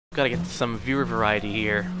Gotta get some viewer variety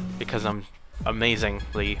here because I'm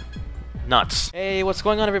amazingly nuts. Hey, what's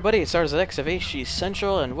going on, everybody? It's RZX of HG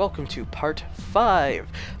Central, and welcome to part 5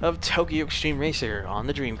 of Tokyo Xtreme Racer on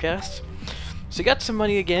the Dreamcast. So you got some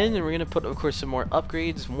money again, and we're gonna put, of course, some more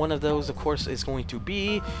upgrades. One of those, of course, is going to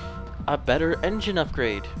be a better engine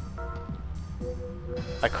upgrade.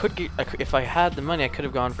 If I had the money, I could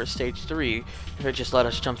have gone for stage 3 if it just let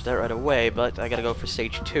us jump that right away, but I gotta go for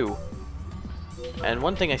stage 2. And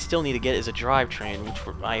one thing I still need to get is a drivetrain, which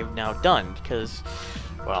I have now done, because,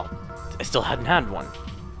 well, I still hadn't had one.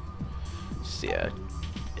 So yeah.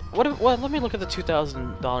 Let me look at the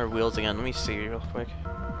 $2,000 wheels again. Let me see real quick.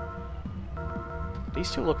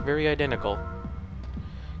 These two look very identical.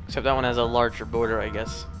 Except that one has a larger border, I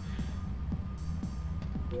guess.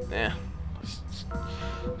 Yeah.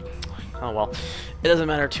 Oh well. It doesn't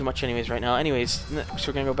matter too much anyways right now. Anyways, so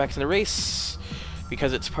we're gonna go back to the race.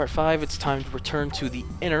 Because it's part 5, it's time to return to the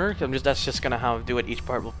inner. That's just gonna how I do it. Each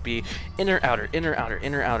part will be inner, outer, inner, outer,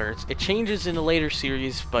 inner, outer. It changes in the later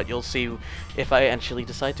series, but you'll see if I actually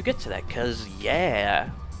decide to get to that. Cause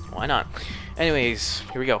yeah, why not? Anyways,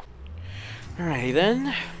 here we go. Alrighty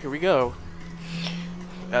then, here we go.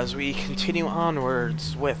 As we continue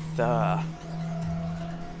onwards with the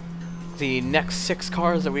next 6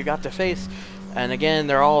 cars that we got to face, and again,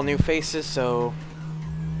 they're all new faces, so.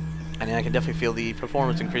 And I can definitely feel the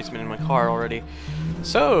performance increasement in my car already.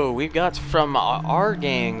 So, we've got from our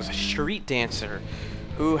gang's Street Dancer,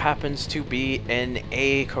 who happens to be in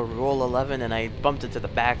a Corolla 11, and I bumped into the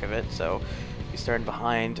back of it, so he's starting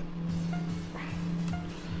behind.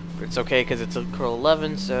 But it's okay, because it's a Corolla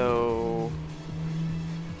 11, so...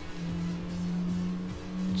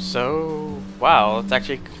 wow, it's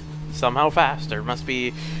actually somehow faster. Must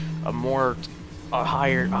be a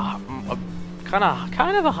higher...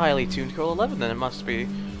 kind of a highly tuned Corolla 11 then it must be.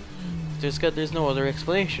 There's no other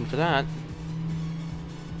explanation for that.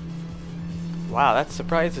 Wow, that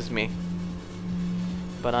surprises me.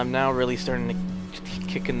 But I'm now really starting to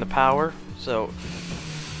kick in the power, so...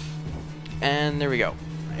 And there we go.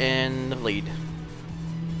 In the lead.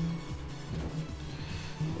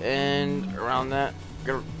 And around that,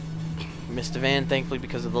 missed the van, thankfully,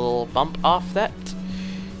 because of the little bump off that.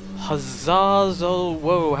 Huzzah!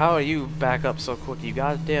 Whoa, how are you back up so quick, you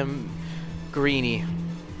goddamn greenie.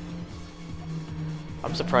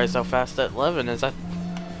 I'm surprised how fast that 11 is.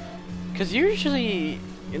 Because usually,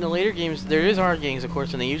 in the later games, there is our games, of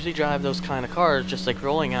course, and they usually drive those kind of cars, just like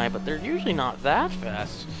Rolling Eye, but they're usually not that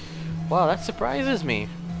fast. Wow, that surprises me.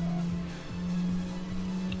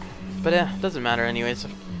 But yeah, doesn't matter anyways.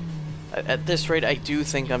 At this rate, I do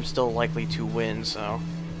think I'm still likely to win, so...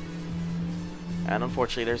 And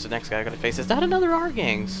unfortunately, there's the next guy I gotta face. Is that another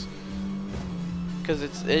R-Gangs? Because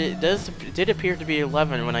it did appear to be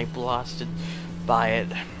 11 when I blasted by it.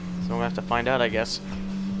 So I'm gonna have to find out, I guess.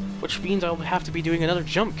 Which means I'll have to be doing another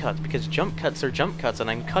jump cut, because jump cuts are jump cuts, and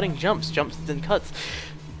I'm cutting jumps then cuts.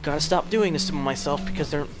 Gotta stop doing this to myself,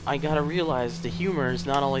 because I gotta realize the humor is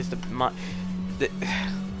not always the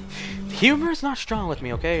humor is not strong with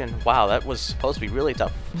me, okay? And wow, that was supposed to be really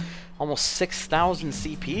tough. Almost 6,000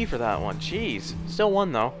 CP for that one. Jeez. Still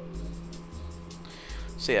won, though.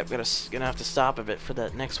 So yeah, I'm gonna have to stop a bit for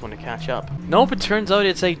that next one to catch up. Nope, it turns out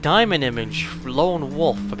it's a diamond image. Lone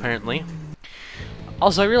Wolf, apparently.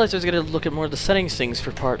 Also, I realized I was gonna look at more of the settings things for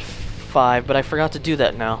part 5, but I forgot to do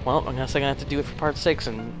that now. Well, I guess I'm gonna have to do it for part 6,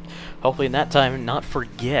 and hopefully in that time not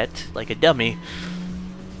forget, like a dummy.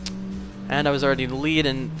 And I was already in the lead,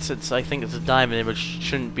 and since I think it's a diamond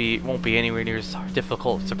image, won't be anywhere near as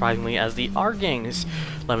difficult, surprisingly, as the R-Gangs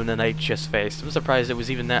 11 that I just faced. I'm surprised it was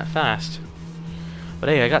even that fast. But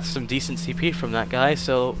hey, I got some decent CP from that guy,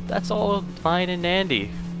 so that's all fine and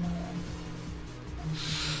dandy.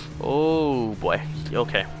 Oh boy.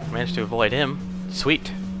 Okay, managed to avoid him. Sweet.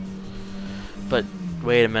 But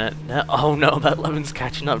wait a minute. Oh no, that 11's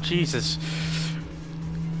catching up. Jesus.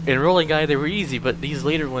 In Rolling Guy, they were easy, but these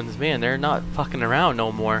later ones, man, they're not fucking around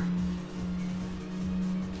no more.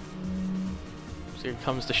 So here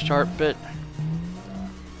comes the sharp bit.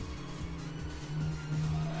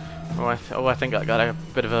 Oh, I think I got a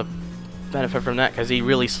bit of a benefit from that, because he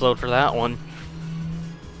really slowed for that one.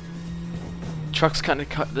 Truck's kind of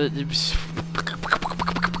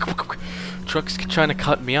Truck's trying to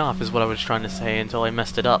cut me off, is what I was trying to say, until I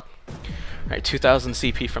messed it up. Alright, 2,000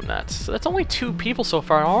 CP from that. So that's only 2 people so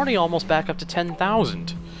far. I'm already almost back up to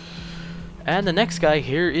 10,000. And the next guy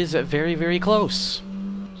here is very, very close.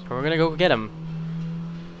 So we're gonna go get him.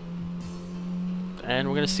 And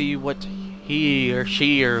we're gonna see what he or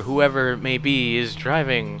she or whoever it may be is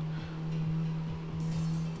driving.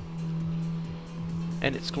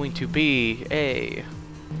 and it's going to be a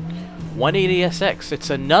 180SX. It's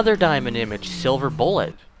another diamond image, Silver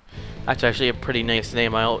Bullet. That's actually a pretty nice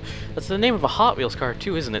name. That's the name of a Hot Wheels car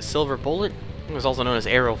too, isn't it? Silver Bullet. It was also known as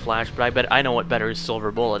Aero Flash, but I bet I know what better is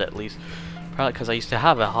Silver Bullet at least. Probably because I used to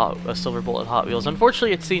have a Silver Bullet Hot Wheels.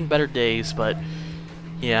 Unfortunately, it's seen better days, but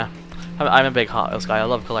yeah, I'm a big Hot Wheels guy. I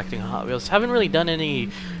love collecting Hot Wheels. Haven't really done any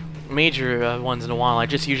major ones in a while. I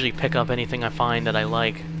just usually pick up anything I find that I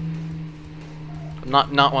like.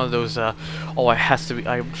 Not one of those. Oh, it has to be.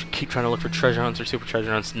 I keep trying to look for treasure hunts or super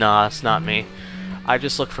treasure hunts. Nah, it's not me. I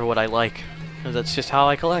just look for what I like, because that's just how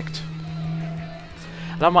I collect.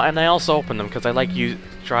 And I also open them because I like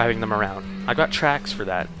driving them around. I got tracks for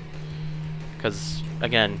that, because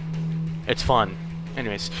again, it's fun.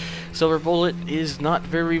 Anyways, Silver Bullet is not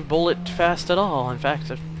very bullet fast at all. In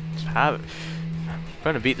fact, I'm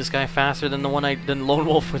trying to beat this guy faster than than Lone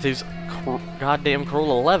Wolf with his goddamn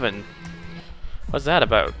Corolla 11. What's that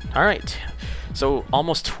about? All right, so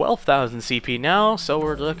almost 12,000 CP now, so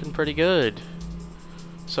we're looking pretty good.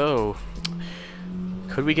 So,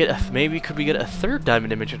 could we get a third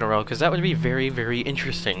diamond image in a row? Because that would be very, very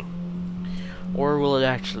interesting. Or will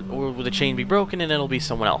the chain be broken and it'll be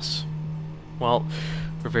someone else? Well,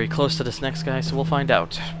 we're very close to this next guy, so we'll find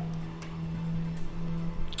out.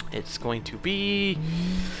 It's going to be...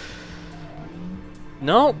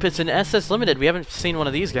 Nope, it's an SS Limited. We haven't seen one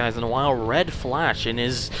of these guys in a while. Red Flash in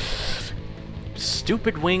his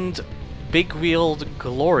stupid winged, big-wheeled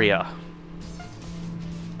Gloria.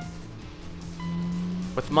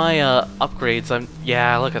 With my upgrades,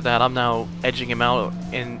 yeah, look at that. I'm now edging him out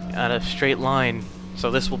at a straight line.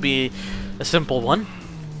 So this will be a simple one.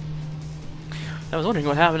 I was wondering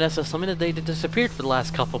what happened to SS Limited. They disappeared for the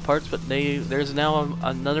last couple parts, but there's now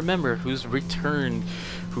another member who's returned,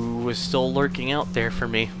 who was still lurking out there for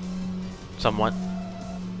me, somewhat.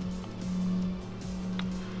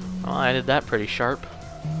 Oh, I did that pretty sharp.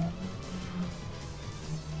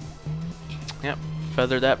 Yep.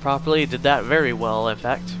 Feathered that properly, did that very well, in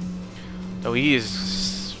fact. Though he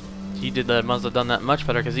must have done that much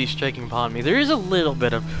better because he's striking upon me. There is a little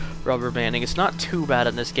bit of rubber banding. It's not too bad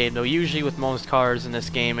in this game, though. Usually with most cars in this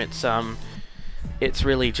game, it's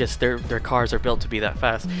really just their cars are built to be that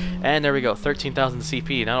fast. And there we go, 13,000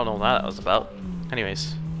 CP, and I don't know what that was about.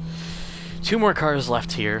 Anyways, 2 more cars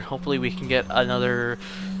left here. Hopefully we can get another...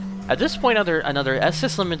 At this point, another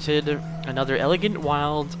SS Limited, another Elegant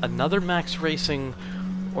Wild, another Max Racing,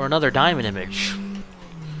 or another Diamond Image.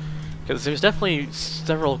 Because there's definitely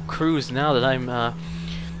several crews now that I'm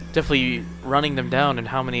definitely running them down and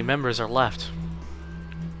how many members are left.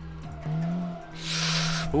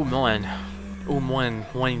 Ooh, man. Ooh, man.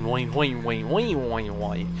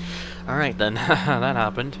 Alright then, that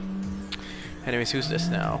happened. Anyways, who's this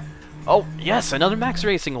now? Oh, yes, another Max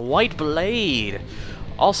Racing White Blade!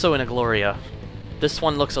 Also in a Gloria. This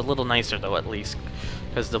one looks a little nicer though, at least,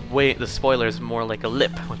 because the spoiler is more like a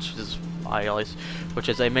lip, which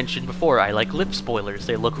as I mentioned before, I like lip spoilers.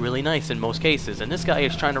 They look really nice in most cases. And this guy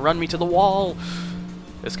is trying to run me to the wall.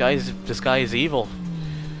 This guy is evil.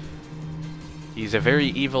 He's a very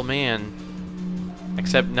evil man.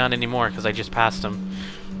 Except not anymore, because I just passed him.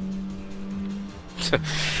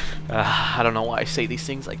 I don't know why I say these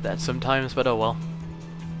things like that sometimes, but oh well.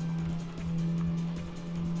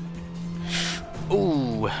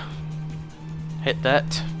 Ooh. Hit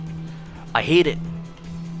that. I hate it.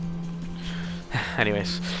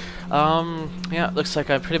 Anyways. Yeah, it looks like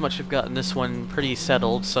I pretty much have gotten this one pretty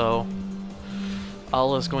settled, so...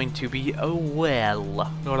 all is going to be, oh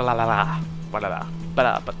well.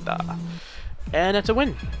 And it's a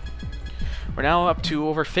win. We're now up to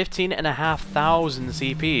over 15,500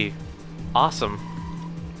 CP. Awesome.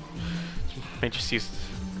 I just used...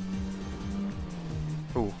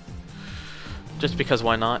 Ooh. Just because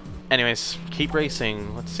why not? Anyways, keep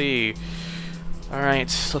racing. Let's see.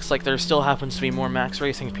 Alright, looks like there still happens to be more Max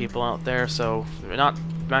Racing people out there, so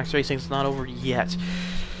Max Racing's not over yet.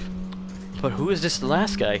 But who is this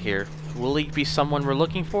last guy here? Will he be someone we're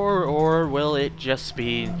looking for, or will it just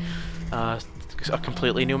be a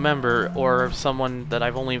completely new member, or someone that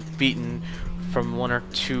I've only beaten from 1 or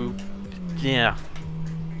 2... yeah.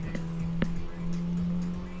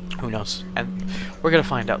 Who knows? And we're gonna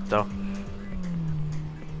find out, though.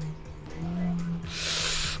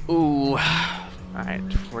 Ooh. Alright,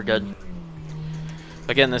 we're good.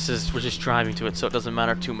 Again, we're just driving to it, so it doesn't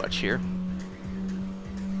matter too much here.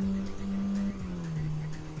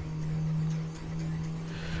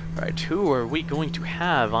 Alright, who are we going to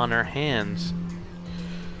have on our hands?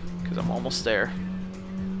 Because I'm almost there.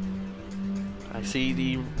 I see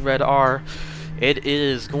the red R. It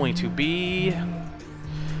is going to be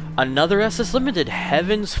another SS Limited,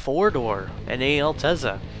 Heaven's 4-door, an AL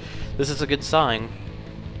Tezza. This is a good sign.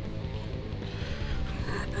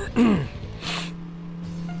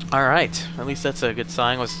 Alright, at least that's a good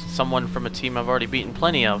sign with someone from a team I've already beaten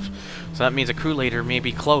plenty of. So that means a crew leader may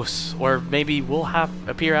be close, or maybe will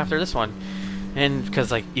appear after this one. And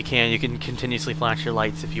because like you can continuously flash your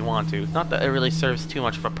lights if you want to. Not that it really serves too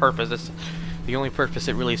much of a purpose. It's the only purpose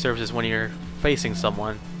it really serves is when you're facing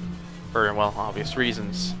someone, for well, obvious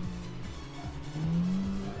reasons.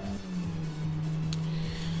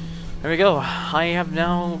 There we go. I have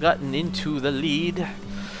now gotten into the lead.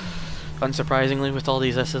 Unsurprisingly, with all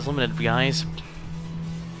these SS Limited guys.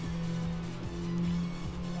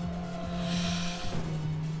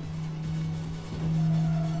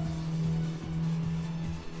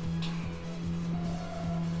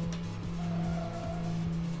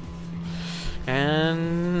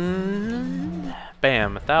 And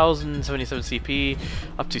bam, 1,077 CP,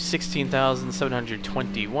 up to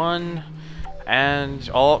 16,721. And,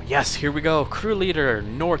 oh, yes, here we go. Crew leader,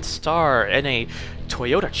 North Star, and a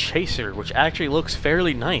Toyota Chaser, which actually looks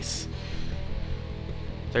fairly nice.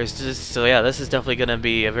 There's just, so yeah, this is definitely going to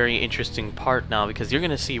be a very interesting part now, because you're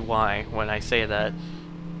going to see why when I say that.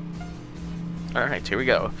 Alright, here we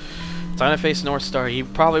go. Time to face North Star. He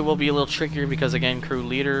probably will be a little trickier because, again, crew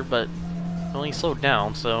leader, but well, he slowed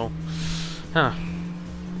down, so, huh.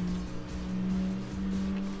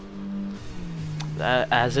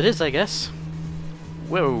 As it is, I guess.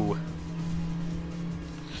 Whoa.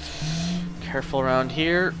 Careful around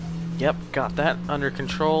here. Yep, got that under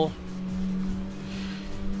control.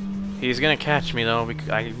 He's gonna catch me though, because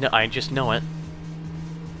I just know it.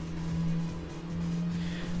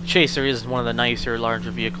 Chaser is one of the nicer,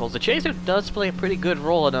 larger vehicles. The Chaser does play a pretty good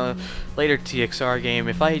role in a later TXR game.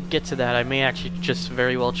 If I get to that, I may actually just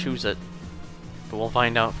very well choose it. But we'll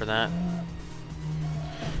find out for that.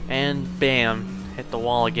 And bam. Hit the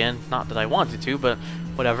wall again. Not that I wanted to, but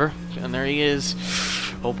whatever. And there he is.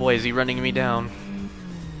 Oh boy, is he running me down.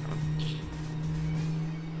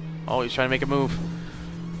 Oh, he's trying to make a move.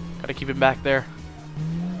 Gotta keep him back there.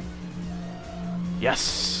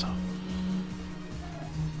 Yes!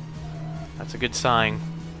 That's a good sign.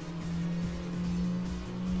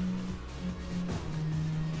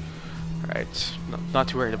 Alright, not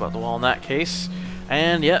too worried about the wall in that case.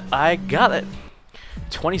 And yeah, I got it!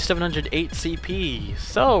 2,708 CP.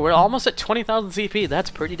 So, we're almost at 20,000 CP. That's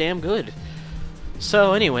pretty damn good.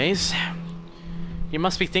 So, anyways, you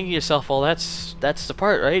must be thinking to yourself, well, that's the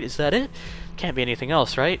part, right? Is that it? Can't be anything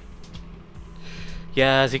else, right?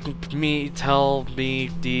 Yeah, as you can tell by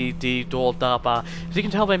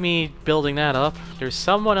me building that up, there's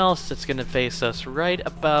someone else that's gonna face us right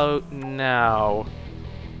about now.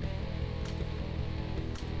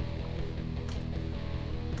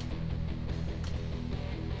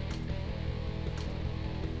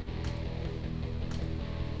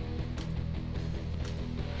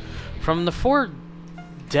 From the four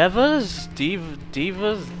Devas?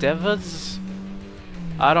 Devas?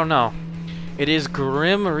 I don't know. It is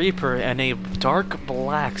Grim Reaper and a dark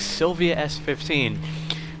black Sylvia S15.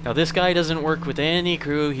 Now this guy doesn't work with any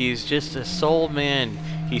crew, he's just a sole man.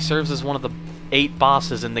 He serves as one of the 8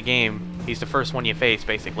 bosses in the game. He's the first one you face,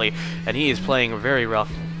 basically. And he is playing very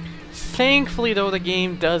rough. Thankfully, though, the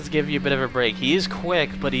game does give you a bit of a break. He is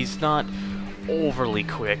quick, but he's not overly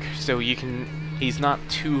quick. So you can... he's not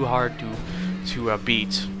too hard to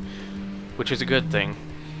beat, which is a good thing.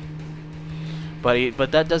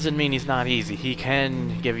 But that doesn't mean he's not easy. He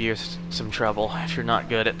can give you some trouble if you're not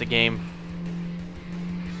good at the game.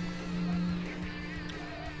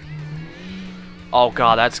 Oh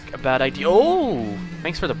god, that's a bad idea. Oh!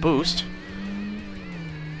 Thanks for the boost.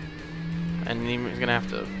 And he's gonna have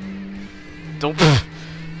to...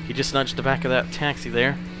 He just nudged the back of that taxi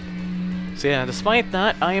there. So yeah, despite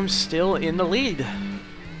that, I am still in the lead.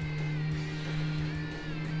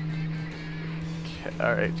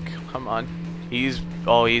 Alright, come on. He's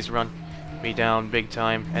run me down big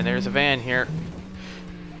time. And there's a van here.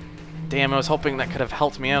 Damn, I was hoping that could have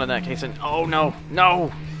helped me out in that case. And oh no,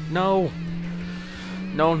 no, no.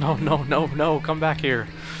 No, no, no, no, no, come back here.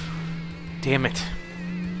 Damn it.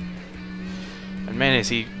 And man, is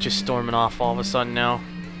he just storming off all of a sudden now.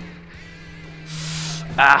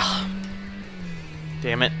 Ah.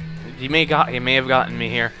 Damn it. He may have gotten me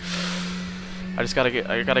here. I gotta get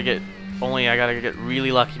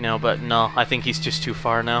really lucky now, but no, I think he's just too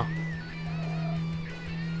far now.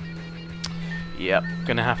 Yep,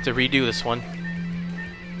 gonna have to redo this one.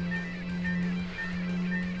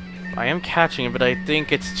 I am catching it, but I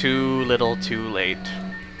think it's too little too late.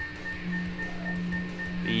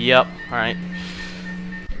 Yep, alright.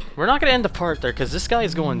 We're not gonna end the part there, because this guy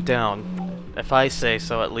is going down. If I say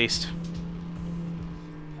so, at least.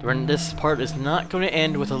 This part is not going to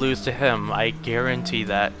end with a lose to him. I guarantee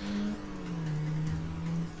that.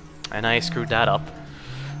 And I screwed that up.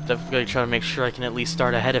 Definitely going to try to make sure I can at least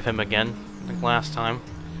start ahead of him again, like last time.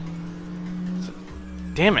 So,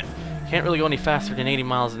 damn it! Can't really go any faster than 80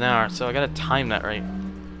 miles an hour, so I gotta time that right.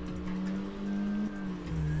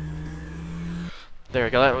 There we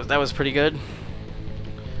go. That was pretty good.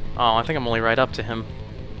 Oh, I think I'm only right up to him.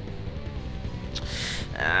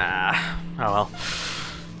 Oh well.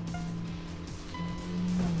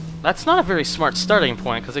 That's not a very smart starting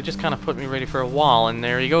point, because it just kind of put me ready for a wall, and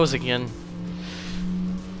there he goes again.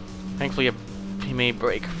 Thankfully, he may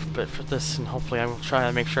break, but for this, and hopefully I will try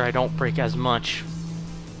to make sure I don't break as much.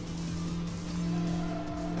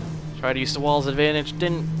 Try to use the wall's advantage.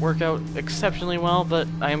 Didn't work out exceptionally well, but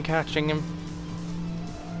I am catching him.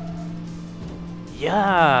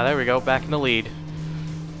 Yeah, there we go, back in the lead.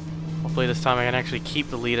 Hopefully this time I can actually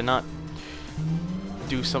keep the lead and not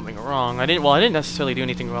do something wrong. I didn't necessarily do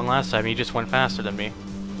anything wrong last time. He just went faster than me.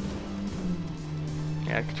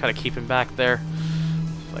 Yeah, I can try to keep him back there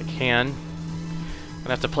if I can. I'm gonna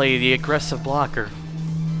have to play the aggressive blocker,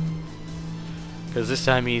 because this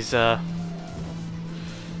time he's there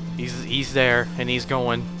and he's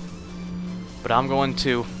going, but I'm going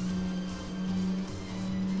too.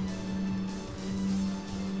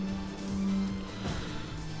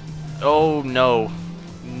 Oh no,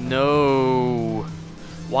 no.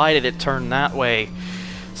 Why did it turn that way?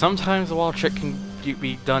 Sometimes the wall trick can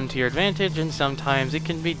be done to your advantage, and sometimes it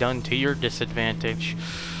can be done to your disadvantage.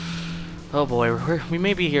 Oh boy, we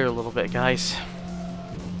may be here a little bit, guys.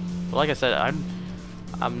 But like I said,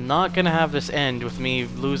 I'm not gonna have this end with me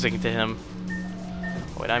losing to him.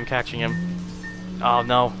 Wait, I'm catching him. Oh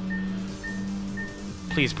no.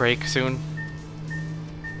 Please break soon.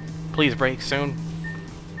 Please break soon.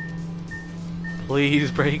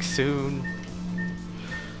 Please break soon.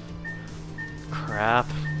 Crap.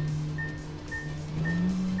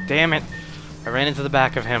 Damn it. I ran into the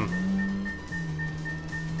back of him.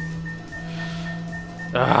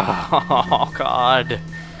 Oh, God.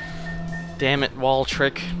 Damn it, wall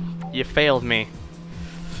trick. You failed me.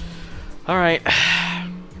 Alright.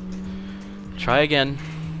 Try again.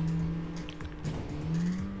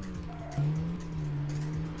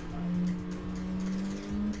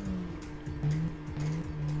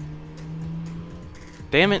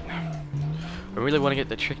 Damn it. I really want to get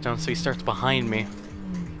the trick down so he starts behind me.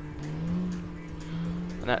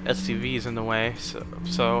 And that SUV is in the way,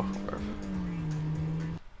 so...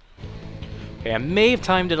 Okay, I may have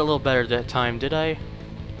timed it a little better that time, did I?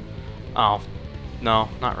 Oh, no,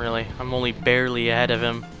 not really. I'm only barely ahead of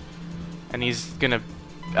him. And he's gonna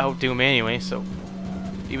outdo me anyway, so...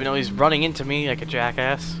 Even though he's running into me like a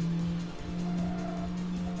jackass.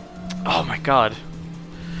 Oh my god.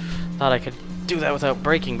 Thought I could do that without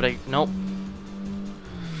braking, but nope.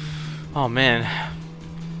 Oh man.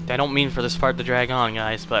 I don't mean for this part to drag on,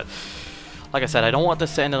 guys, but... Like I said, I don't want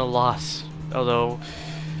this to end in a loss. Although...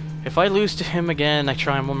 If I lose to him again, I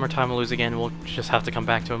try him one more time and lose again, we'll just have to come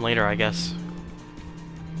back to him later, I guess.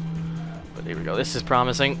 But here we go, this is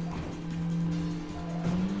promising.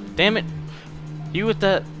 Damn it! You with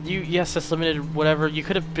that, yes, that's limited, whatever, you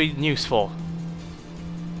could have been useful.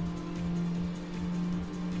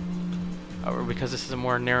 Or because this is a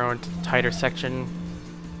more narrow and tighter section.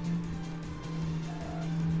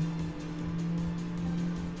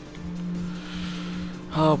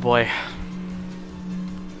 Oh boy.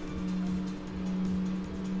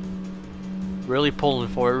 Really pulling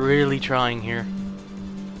for it, really trying here.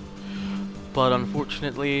 But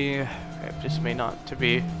unfortunately, it just may not to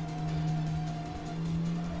be.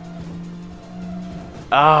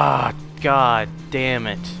 Ah, god damn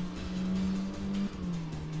it.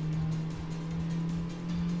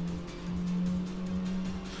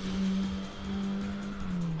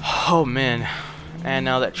 Oh man. And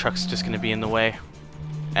now that truck's just gonna be in the way.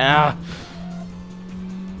 Ah.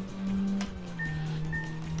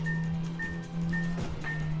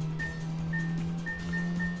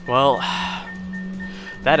 Well,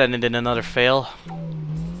 that ended in another fail.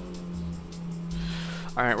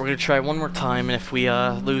 Alright, we're gonna try one more time, and if we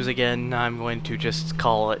lose again, I'm going to just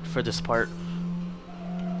call it for this part.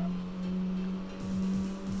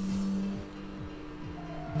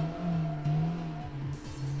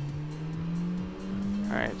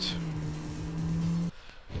 Alright.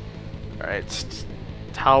 Alright.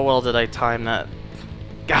 How well did I time that?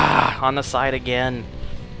 Gah! On the side again.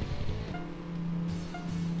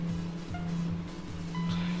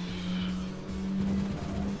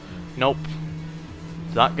 Nope.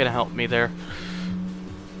 Not gonna help me there.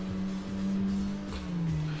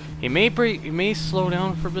 He may slow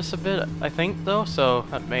down for just a bit, I think, though, so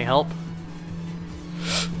that may help.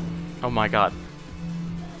 Oh my god.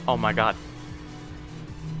 Oh my god.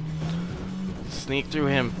 Sneak through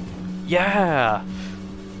him. Yeah!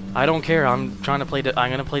 I don't care. I'm trying to play. I'm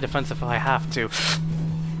gonna play defensive if I have to.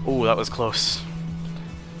 Ooh, that was close.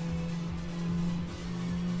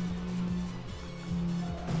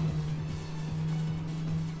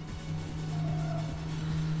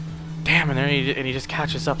 Damn, and then he just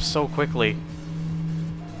catches up so quickly.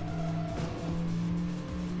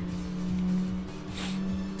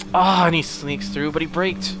 Ah, and he sneaks through, but he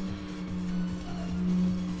braked.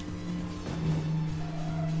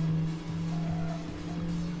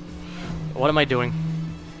 What am I doing?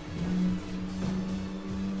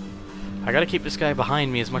 I gotta keep this guy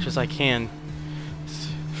behind me as much as I can.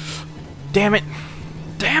 Damn it!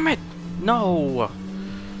 Damn it! No!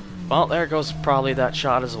 Well, there goes probably that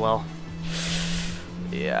shot as well.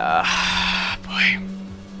 Yeah, boy.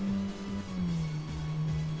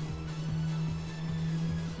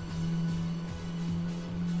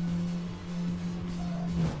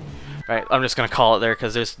 Right, I'm just gonna call it there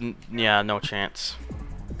because there's, yeah, no chance.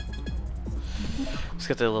 Let's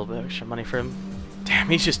get a little bit of extra money for him. Damn,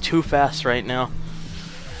 he's just too fast right now.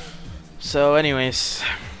 So, anyways,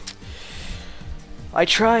 I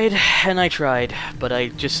tried and I tried, but I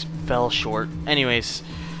just fell short. Anyways,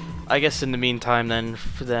 I guess in the meantime,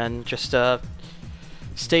 then just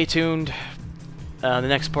stay tuned. The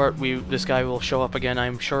next part, this guy will show up again.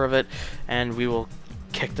 I'm sure of it, and we will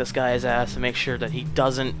kick this guy's ass and make sure that he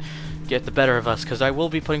doesn't get the better of us, because I will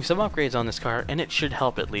be putting some upgrades on this car, and it should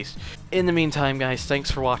help at least. In the meantime, guys,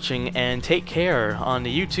 thanks for watching, and take care on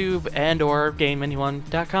the YouTube and or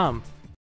GameAnyone.com.